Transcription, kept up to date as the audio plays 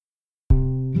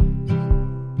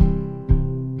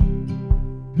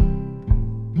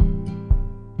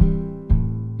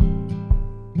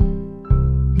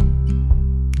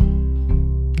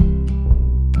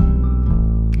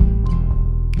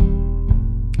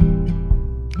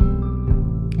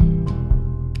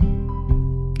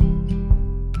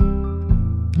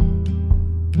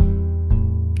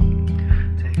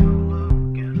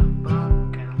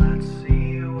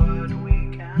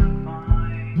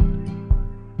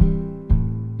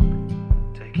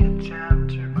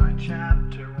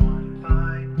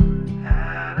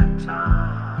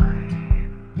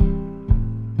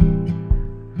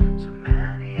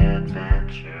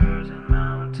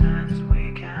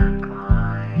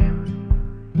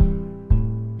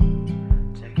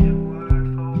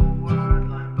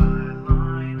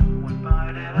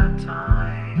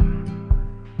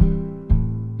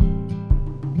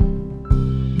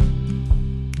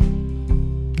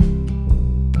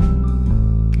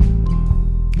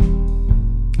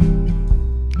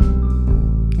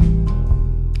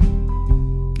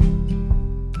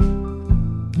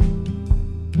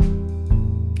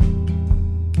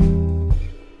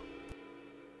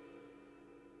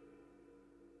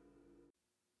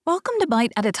Welcome to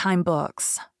Bite at a Time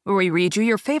Books, where we read you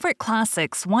your favorite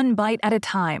classics one bite at a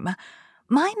time.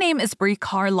 My name is Brie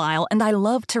Carlisle, and I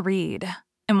love to read,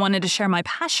 and wanted to share my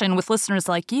passion with listeners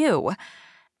like you.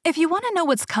 If you want to know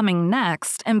what's coming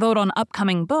next and vote on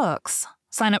upcoming books,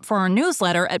 sign up for our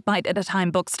newsletter at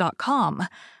biteatatimebooks.com.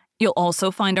 You'll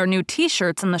also find our new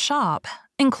t-shirts in the shop,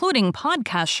 including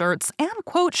podcast shirts and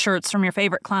quote shirts from your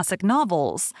favorite classic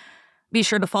novels. Be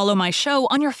sure to follow my show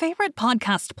on your favorite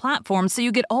podcast platform so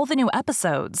you get all the new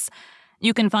episodes.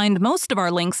 You can find most of our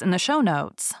links in the show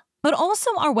notes, but also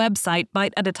our website,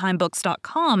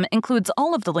 biteatatimebooks.com, includes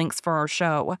all of the links for our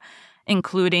show,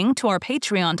 including to our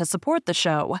Patreon to support the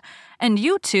show, and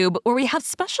YouTube, where we have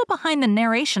special behind the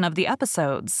narration of the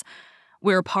episodes.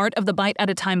 We're part of the Bite at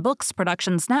a Time Books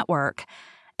Productions Network.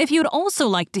 If you'd also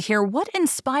like to hear what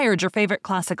inspired your favorite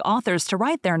classic authors to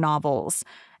write their novels,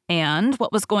 and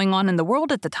what was going on in the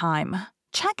world at the time,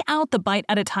 check out the Bite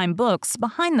at a Time Books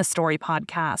Behind the Story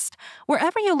podcast,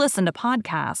 wherever you listen to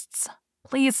podcasts.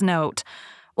 Please note,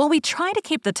 while we try to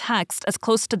keep the text as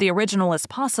close to the original as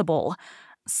possible,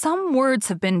 some words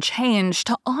have been changed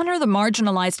to honor the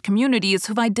marginalized communities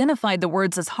who've identified the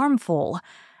words as harmful,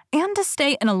 and to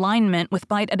stay in alignment with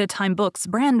Bite at a Time Books'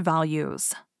 brand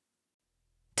values.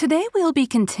 Today we'll be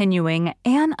continuing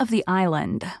Anne of the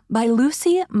Island by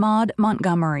Lucy Maud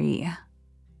Montgomery.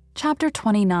 Chapter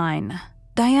 29,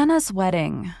 Diana's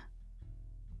Wedding.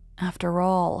 After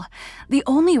all, the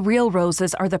only real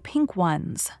roses are the pink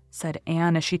ones, said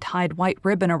Anne as she tied white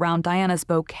ribbon around Diana's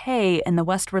bouquet in the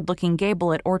westward-looking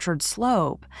gable at Orchard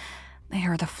Slope. They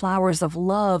are the flowers of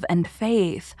love and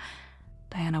faith.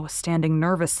 Diana was standing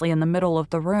nervously in the middle of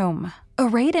the room,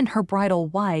 arrayed in her bridal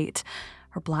white,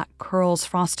 her black curls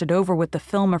frosted over with the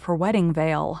film of her wedding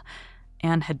veil.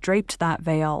 Anne had draped that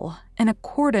veil, in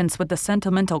accordance with the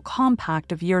sentimental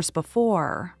compact of years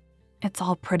before. "It's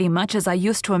all pretty much as I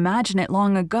used to imagine it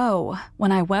long ago,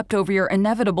 when I wept over your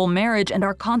inevitable marriage and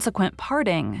our consequent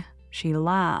parting," she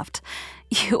laughed.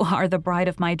 "You are the bride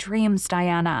of my dreams,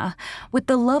 Diana, with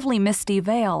the lovely misty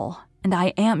veil, and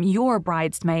I am your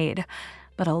bridesmaid.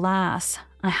 But alas,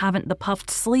 I haven't the puffed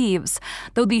sleeves,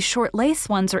 though these short lace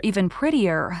ones are even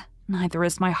prettier. Neither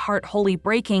is my heart wholly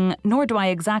breaking, nor do I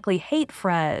exactly hate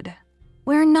Fred."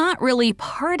 "We're not really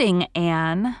parting,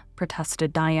 Anne,"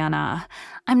 protested Diana.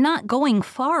 "I'm not going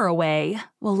far away.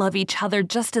 We'll love each other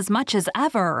just as much as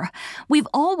ever. We've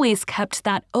always kept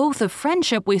that oath of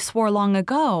friendship we swore long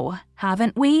ago,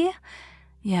 haven't we?"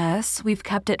 "Yes, we've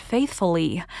kept it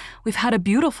faithfully. We've had a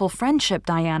beautiful friendship,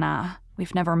 Diana.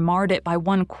 We've never marred it by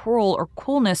one cruel or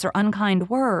coolness or unkind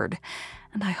word,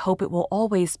 and I hope it will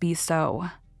always be so.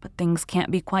 But things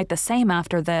can't be quite the same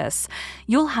after this.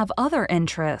 You'll have other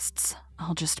interests.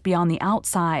 I'll just be on the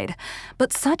outside.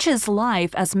 But such is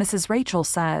life, as Mrs. Rachel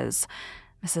says.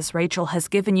 Mrs. Rachel has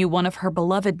given you one of her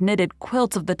beloved knitted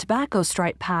quilts of the tobacco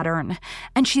stripe pattern,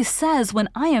 and she says when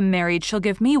I am married she'll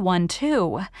give me one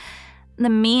too. The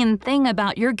mean thing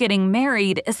about your getting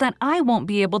married is that I won't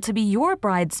be able to be your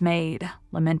bridesmaid,"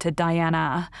 lamented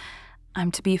Diana.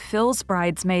 "I'm to be Phil's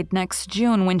bridesmaid next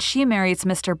June when she marries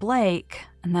Mr. Blake,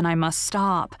 and then I must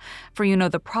stop, for you know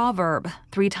the proverb,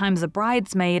 3 times a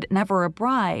bridesmaid, never a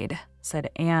bride,"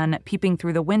 said Anne, peeping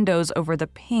through the windows over the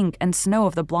pink and snow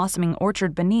of the blossoming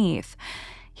orchard beneath.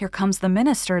 "Here comes the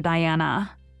minister,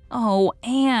 Diana." "Oh,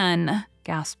 Anne,"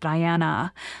 gasped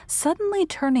Diana, suddenly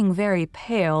turning very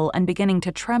pale and beginning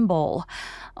to tremble.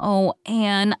 "Oh,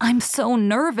 Anne, I'm so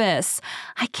nervous.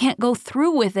 I can't go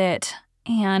through with it.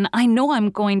 Anne, I know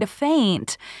I'm going to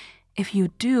faint." "If you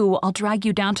do, I'll drag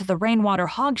you down to the rainwater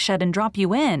hogshed and drop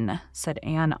you in," said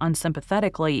Anne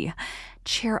unsympathetically.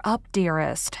 "Cheer up,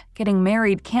 dearest. Getting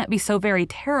married can't be so very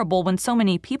terrible when so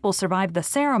many people survive the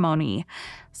ceremony.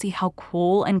 See how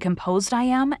cool and composed I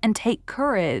am, and take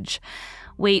courage.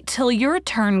 Wait till your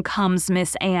turn comes,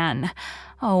 Miss Anne.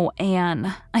 Oh,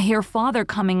 Anne, I hear Father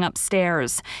coming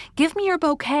upstairs. Give me your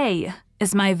bouquet.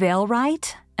 Is my veil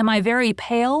right? Am I very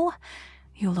pale?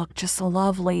 You look just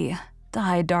lovely.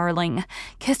 Die, darling.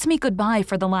 Kiss me goodbye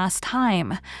for the last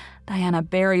time. Diana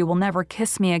Barry will never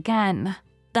kiss me again.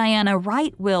 Diana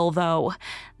Wright will, though.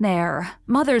 There,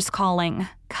 Mother's calling.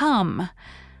 Come."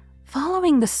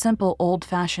 Following the simple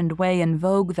old-fashioned way in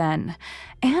vogue then,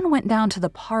 Anne went down to the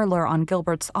parlor on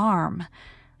Gilbert's arm.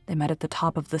 They met at the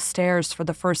top of the stairs for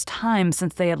the first time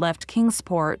since they had left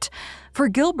Kingsport, for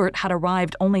Gilbert had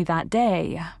arrived only that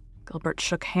day. Gilbert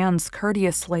shook hands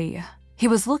courteously. He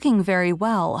was looking very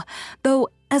well, though,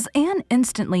 as Anne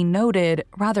instantly noted,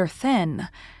 rather thin.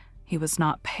 He was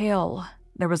not pale.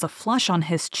 There was a flush on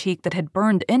his cheek that had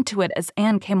burned into it as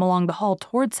Anne came along the hall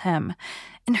towards him,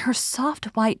 in her soft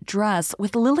white dress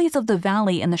with lilies of the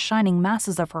valley in the shining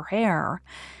masses of her hair.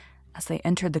 As they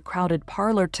entered the crowded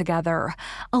parlor together,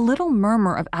 a little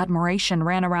murmur of admiration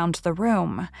ran around the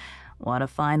room. "What a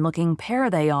fine-looking pair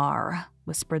they are,"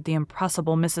 whispered the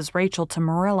impressible Mrs. Rachel to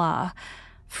Marilla.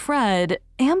 Fred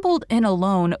ambled in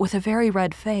alone with a very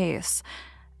red face,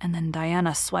 and then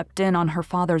Diana swept in on her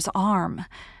father's arm.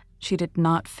 She did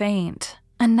not faint,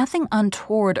 and nothing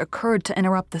untoward occurred to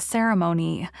interrupt the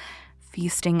ceremony.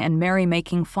 Feasting and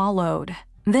merrymaking followed.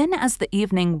 Then, as the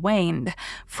evening waned,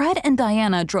 Fred and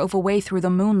Diana drove away through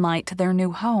the moonlight to their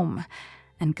new home,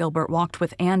 and Gilbert walked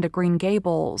with Anne to Green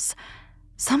Gables.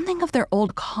 Something of their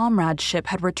old comradeship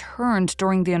had returned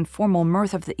during the informal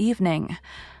mirth of the evening.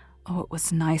 Oh, it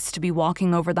was nice to be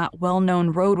walking over that well-known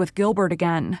road with Gilbert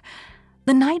again.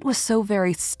 The night was so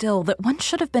very still that one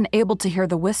should have been able to hear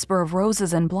the whisper of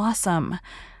roses in blossom,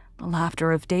 the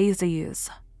laughter of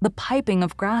daisies, the piping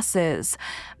of grasses,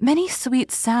 many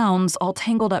sweet sounds all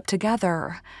tangled up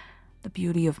together. The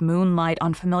beauty of moonlight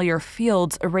on familiar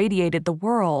fields irradiated the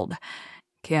world.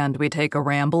 "Can't we take a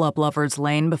ramble up Lover's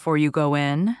Lane before you go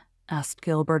in?" asked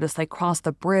Gilbert as they crossed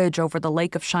the bridge over the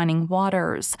lake of shining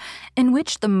waters, in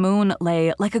which the moon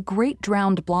lay like a great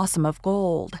drowned blossom of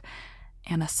gold.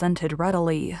 Anne assented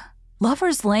readily.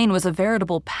 Lover's Lane was a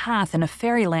veritable path in a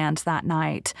fairyland that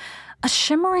night, a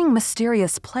shimmering,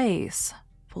 mysterious place,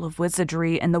 full of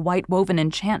wizardry and the white-woven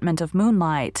enchantment of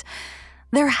moonlight.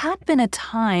 There had been a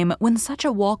time when such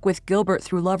a walk with Gilbert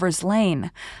through Lover's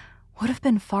Lane would have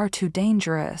been far too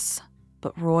dangerous,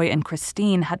 but Roy and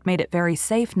Christine had made it very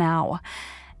safe now.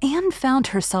 Anne found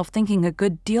herself thinking a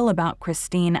good deal about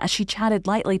Christine as she chatted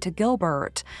lightly to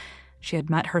Gilbert. She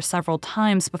had met her several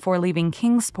times before leaving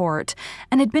Kingsport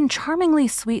and had been charmingly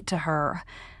sweet to her.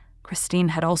 Christine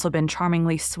had also been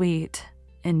charmingly sweet.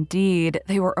 Indeed,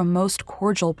 they were a most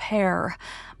cordial pair,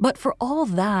 but for all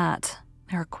that,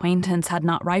 their acquaintance had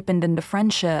not ripened into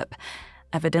friendship.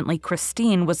 Evidently,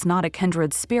 Christine was not a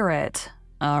kindred spirit.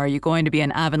 "Are you going to be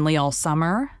in Avonlea all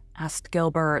summer?" asked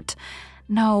Gilbert.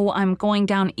 "No, I'm going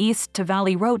down east to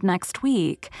Valley Road next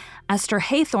week. Esther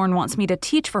Haythorne wants me to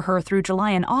teach for her through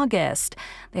July and August.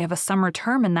 They have a summer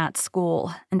term in that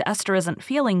school, and Esther isn't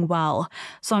feeling well,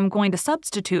 so I'm going to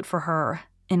substitute for her.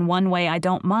 In one way, I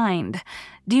don't mind.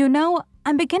 Do you know,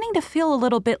 I'm beginning to feel a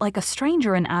little bit like a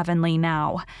stranger in Avonlea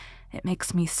now. It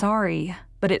makes me sorry,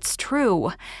 but it's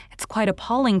true. It's quite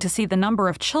appalling to see the number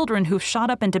of children who've shot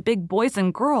up into big boys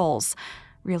and girls,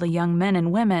 really young men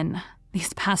and women.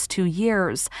 These past 2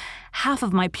 years, half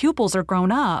of my pupils are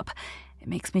grown up. It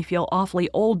makes me feel awfully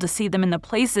old to see them in the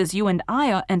places you and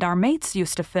I and our mates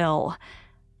used to fill."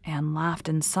 Anne laughed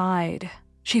and sighed.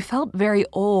 She felt very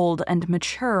old and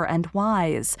mature and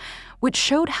wise, which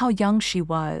showed how young she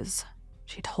was.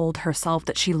 She told herself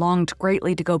that she longed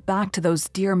greatly to go back to those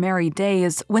dear merry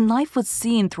days when life was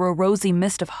seen through a rosy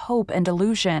mist of hope and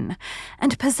illusion,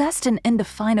 and possessed an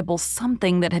indefinable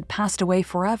something that had passed away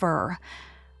forever.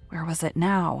 Where was it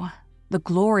now? The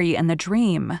glory and the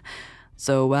dream.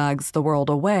 "So wags the world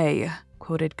away,"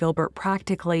 quoted Gilbert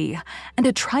practically, and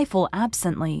a trifle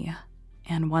absently.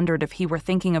 Anne wondered if he were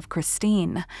thinking of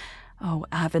Christine. Oh,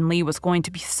 Avonlea was going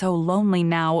to be so lonely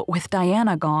now with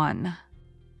Diana gone.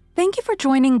 Thank you for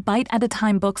joining Bite at a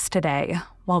Time Books today,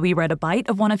 while we read a bite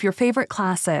of one of your favorite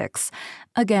classics.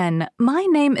 Again, my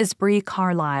name is Bree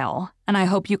Carlisle, and I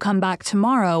hope you come back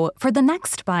tomorrow for the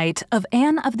next bite of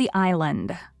Anne of the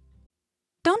Island.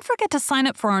 Don't forget to sign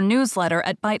up for our newsletter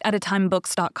at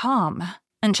biteatatimebooks.com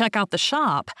and check out the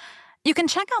shop. You can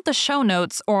check out the show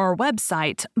notes or our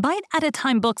website,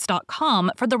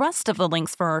 biteatatimebooks.com, for the rest of the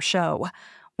links for our show.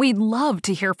 We'd love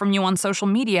to hear from you on social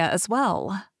media as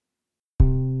well.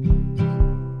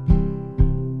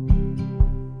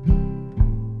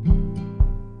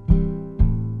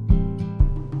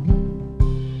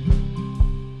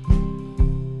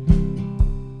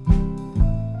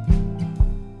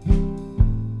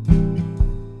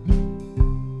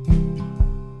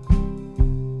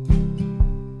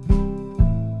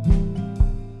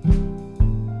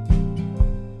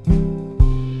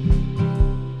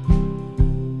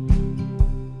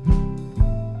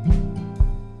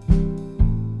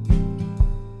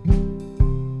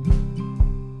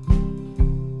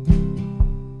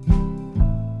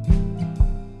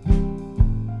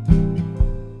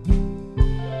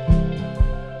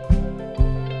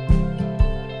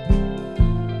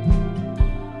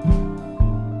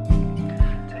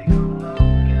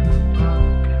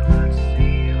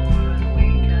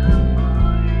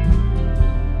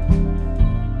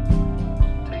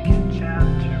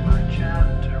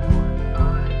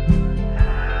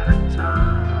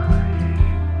 time.